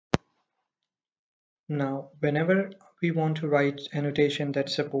Now, whenever we want to write annotation that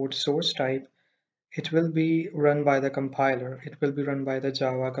supports source type, it will be run by the compiler. It will be run by the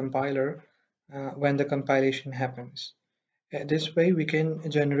Java compiler when the compilation happens. This way we can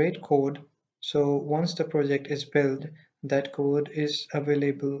generate code. So once the project is built, that code is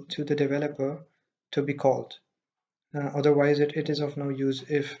available to the developer to be called. Otherwise, it is of no use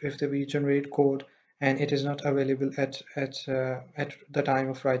if we generate code and it is not available at the time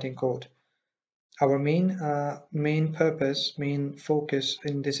of writing code. Our main purpose, main focus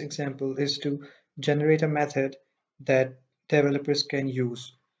in this example is to generate a method that developers can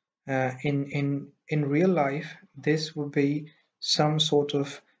use. In real life, this would be some sort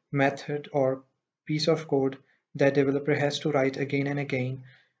of method or piece of code that developer has to write again and again.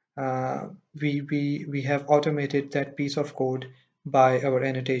 We have automated that piece of code by our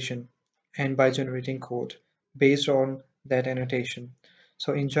annotation and by generating code based on that annotation.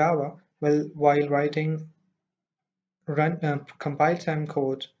 So in Java, well, while writing compile time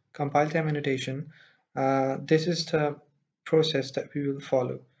code, compile time annotation, this is the process that we will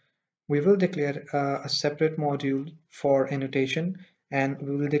follow. We will declare a separate module for annotation, and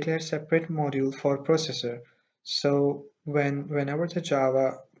we will declare separate module for processor. So whenever the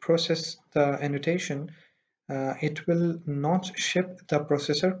Java process the annotation, it will not ship the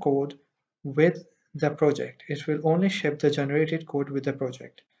processor code with the project. It will only ship the generated code with the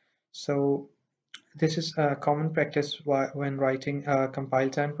project. So this is a common practice when writing a compile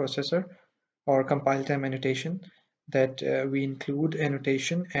time processor or compile time annotation, that we include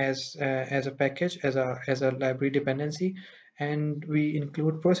annotation as a package, as a library dependency, and we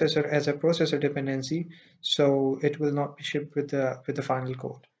include processor as a processor dependency, so it will not be shipped with the final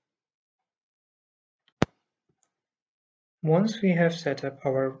code. Once we have set up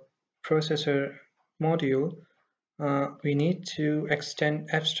our processor module, we need to extend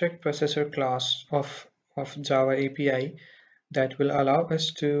abstract processor class of Java API that will allow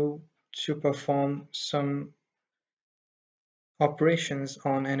us to perform some operations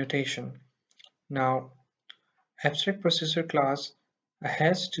on annotation. Now, abstract processor class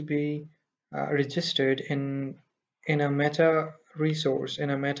has to be registered in a meta resource,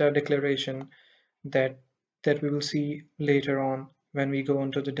 in a meta declaration that we will see later on when we go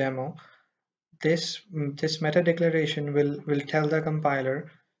into the demo. This meta declaration will tell the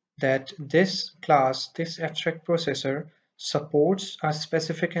compiler that this class, this abstract processor, supports a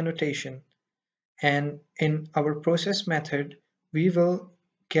specific annotation, and in our process method we will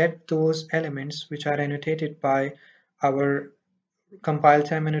get those elements which are annotated by our compile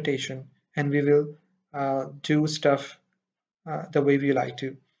time annotation, and we will do stuff the way we like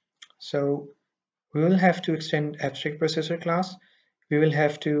to. So we will have to extend abstract processor class. We will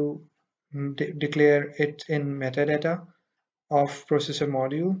have to declare it in metadata of processor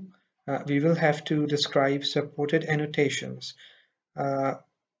module. We will have to describe supported annotations uh,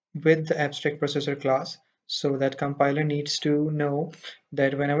 with the abstract processor class, so that compiler needs to know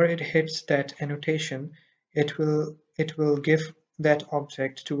that whenever it hits that annotation, it will give that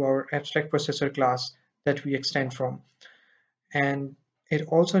object to our abstract processor class that we extend from. And it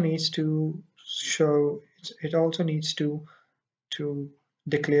also needs to show, it also needs to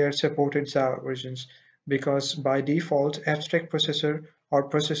declare supported Java versions, because by default abstract processor or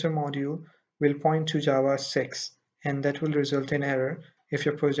processor module will point to Java 6, and that will result in error if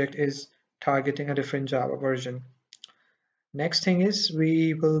your project is targeting a different Java version. Next thing is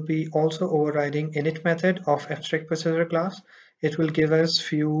we will be also overriding init method of abstract processor class. It will give us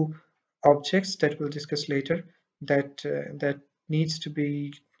few objects that we'll discuss later that needs to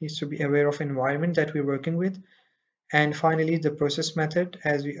be aware of environment that we're working with. And finally, the process method,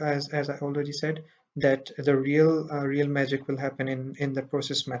 as I already said, that the real magic will happen in the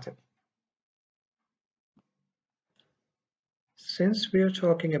process method. Since we are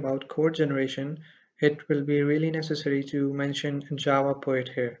talking about code generation, it will be really necessary to mention Java Poet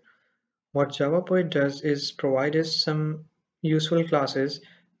here. What Java Poet does is provide us some useful classes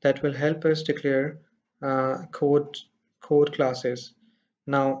that will help us declare code classes.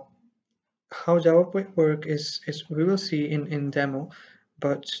 Now, how Java work is we will see in demo,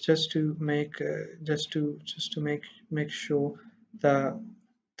 but just to make sure the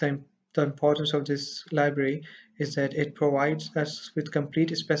the, the importance of this library is that it provides us with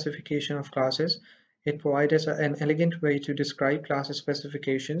complete specification of classes. It provides us an elegant way to describe class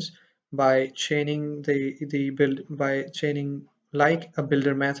specifications by chaining the build by chaining like a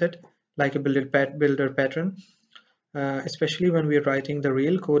builder method, like a builder pattern. Especially when we're writing the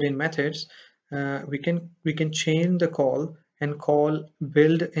real code in methods, we can chain the call and call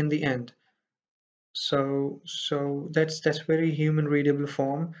build in the end. So that's very human readable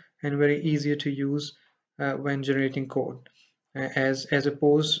form and very easier to use when generating code, as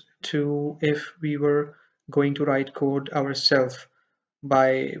opposed to if we were going to write code ourselves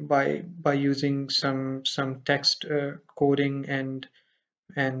by using some text coding and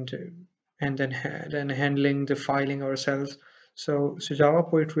and then handling the filing ourselves. So Java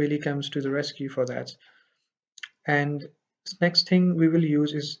Poet really comes to the rescue for that. And next thing we will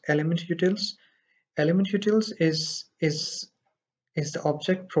use is element utils. Element utils is the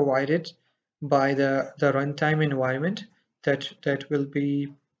object provided by the runtime environment that will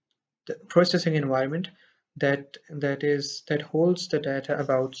be the processing environment that holds the data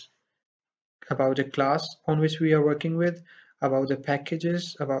about the class on which we are working with, about the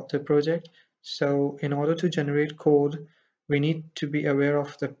packages, about the project. So in order to generate code, we need to be aware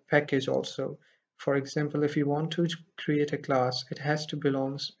of the package also. For example, if you want to create a class, it has to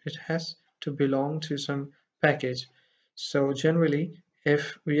belong to some package. So generally,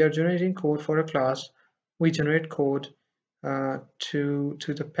 if we are generating code for a class, we generate code to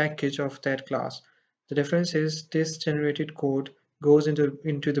the package of that class. The difference is this generated code goes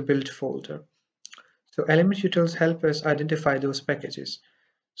into the build folder. So element utils help us identify those packages.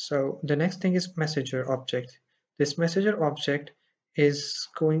 So the next thing is messenger object. This messenger object is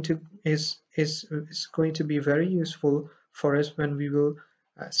going to be very useful for us when we will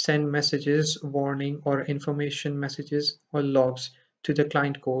send messages, warning, or information messages or logs to the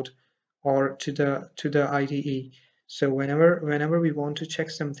client code or to the IDE. So whenever we want to check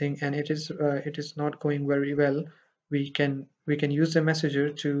something and it is not going very well, we can use the messenger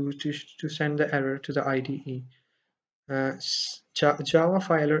to send the error to the IDE. Java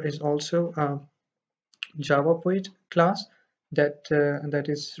filer is also a Java Poet class that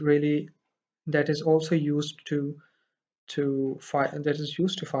is also used to file that is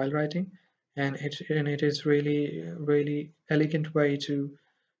used to file writing, and it is really elegant way to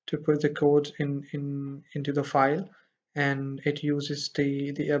put the code into the file, and it uses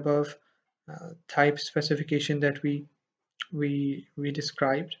the above type specification that we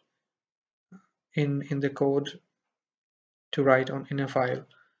described in the code to write on in a file.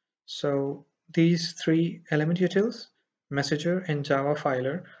 So these three element utils, messenger and Java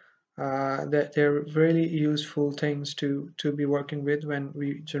filer, that they're really useful things to be working with when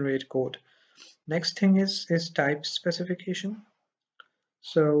we generate code. Next thing is type specification.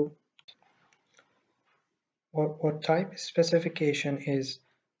 So what type specification is?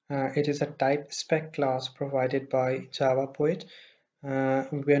 It is a type spec class provided by Java Poet.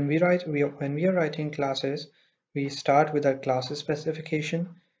 When we are writing classes, we start with a class specification,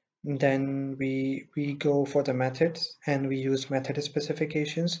 then we go for the methods and we use method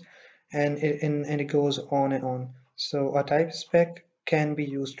specifications, and it goes on and on. So a type spec can be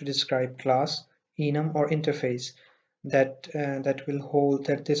used to describe class, enum, or interface that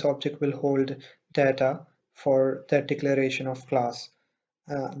this object will hold data for that declaration of class.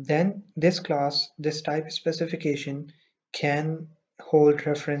 Then this type specification can hold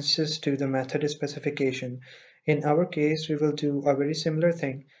references to the method specification. In our case, we will do a very similar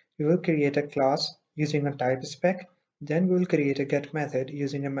thing. We will create a class using a type spec, then we will create a get method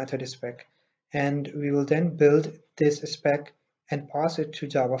using a method spec, and we will then build this spec and pass it to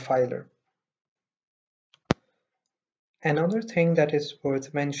Java filer. Another thing that is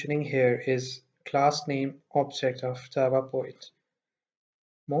worth mentioning here is class name object of Java Poet.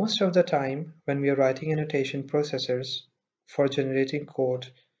 Most of the time, when we are writing annotation processors for generating code,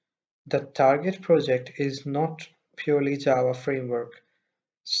 the target project is not purely Java framework.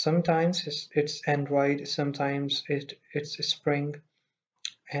 Sometimes it's Android, sometimes it's Spring,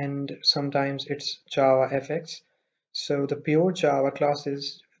 and sometimes it's Java FX. So the pure Java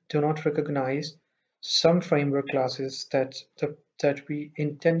classes do not recognize some framework classes that we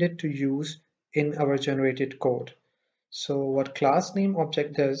intended to use in our generated code. So what class name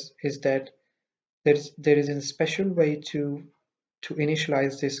object does is that there is a special way to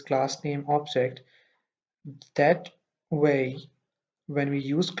initialize this class name object. That way, when we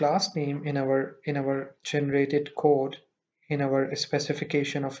use class name in our generated code, in our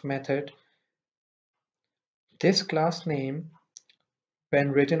specification of method, this class name,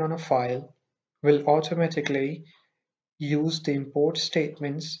 when written on a file, will automatically use the import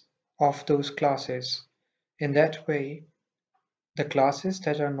statements of those classes. In that way, the classes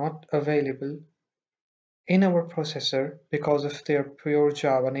that are not available in our processor because of their pure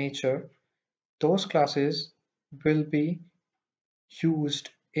Java nature, those classes will be used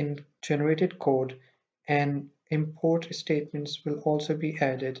in generated code, and import statements will also be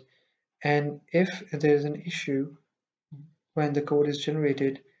added. And if there is an issue when the code is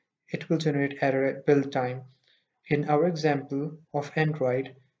generated, it will generate error at build time. In our example of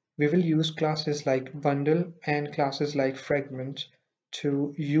Android, we will use classes like bundle and classes like fragment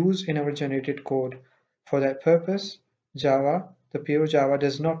to use in our generated code. For that purpose, the pure Java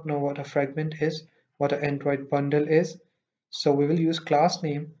does not know what a fragment is, what an Android bundle is. So we will use class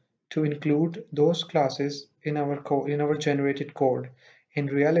name to include those classes in our code, in our generated code. In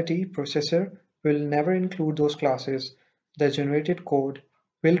reality, processor will never include those classes. The generated code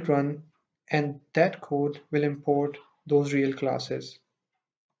will run and that code will import those real classes.